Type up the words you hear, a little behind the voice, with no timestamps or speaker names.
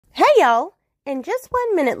Hey y'all! In just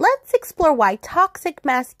 1 minute, let's explore why toxic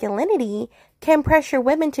masculinity can pressure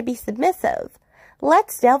women to be submissive.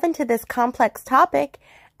 Let's delve into this complex topic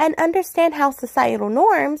and understand how societal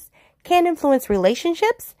norms can influence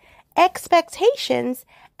relationships, expectations,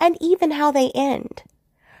 and even how they end.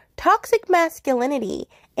 Toxic masculinity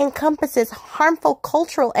encompasses harmful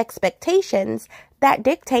cultural expectations that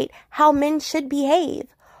dictate how men should behave,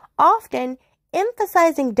 often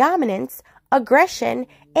emphasizing dominance, aggression,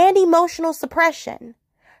 and emotional suppression.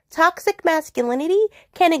 Toxic masculinity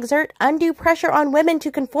can exert undue pressure on women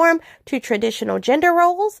to conform to traditional gender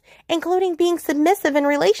roles, including being submissive in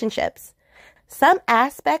relationships. Some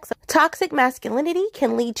aspects of toxic masculinity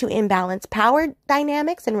can lead to imbalanced power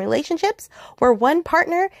dynamics in relationships where one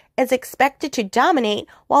partner is expected to dominate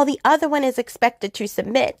while the other one is expected to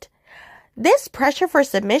submit. This pressure for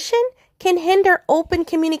submission can hinder open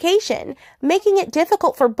communication, making it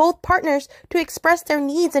difficult for both partners to express their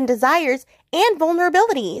needs and desires and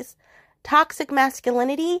vulnerabilities. Toxic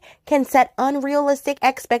masculinity can set unrealistic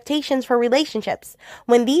expectations for relationships.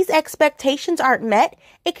 When these expectations aren't met,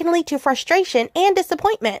 it can lead to frustration and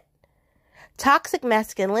disappointment. Toxic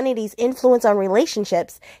masculinity's influence on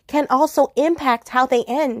relationships can also impact how they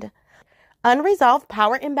end. Unresolved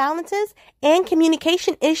power imbalances and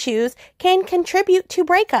communication issues can contribute to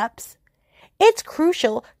breakups. It's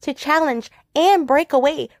crucial to challenge and break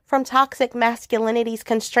away from toxic masculinity's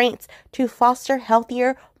constraints to foster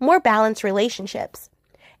healthier, more balanced relationships.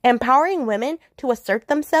 Empowering women to assert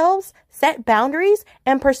themselves, set boundaries,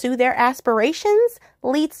 and pursue their aspirations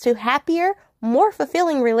leads to happier, more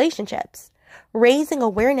fulfilling relationships. Raising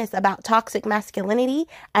awareness about toxic masculinity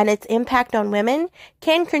and its impact on women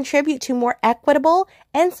can contribute to more equitable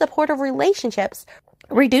and supportive relationships,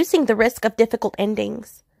 reducing the risk of difficult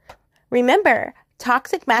endings. Remember,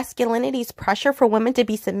 toxic masculinity's pressure for women to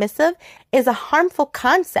be submissive is a harmful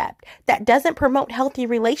concept that doesn't promote healthy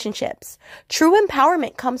relationships. True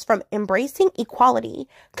empowerment comes from embracing equality,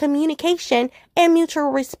 communication, and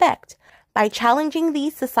mutual respect. By challenging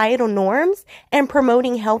these societal norms and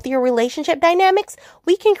promoting healthier relationship dynamics,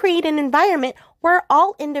 we can create an environment where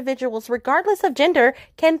all individuals, regardless of gender,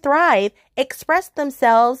 can thrive, express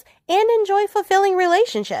themselves, and enjoy fulfilling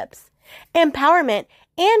relationships. Empowerment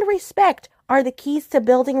and respect are the keys to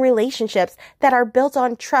building relationships that are built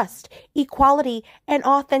on trust, equality, and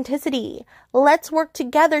authenticity. Let's work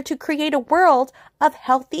together to create a world of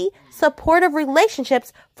healthy, supportive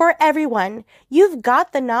relationships for everyone. You've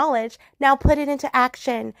got the knowledge. Now put it into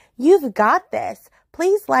action. You've got this.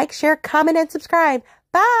 Please like, share, comment, and subscribe.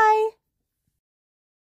 Bye!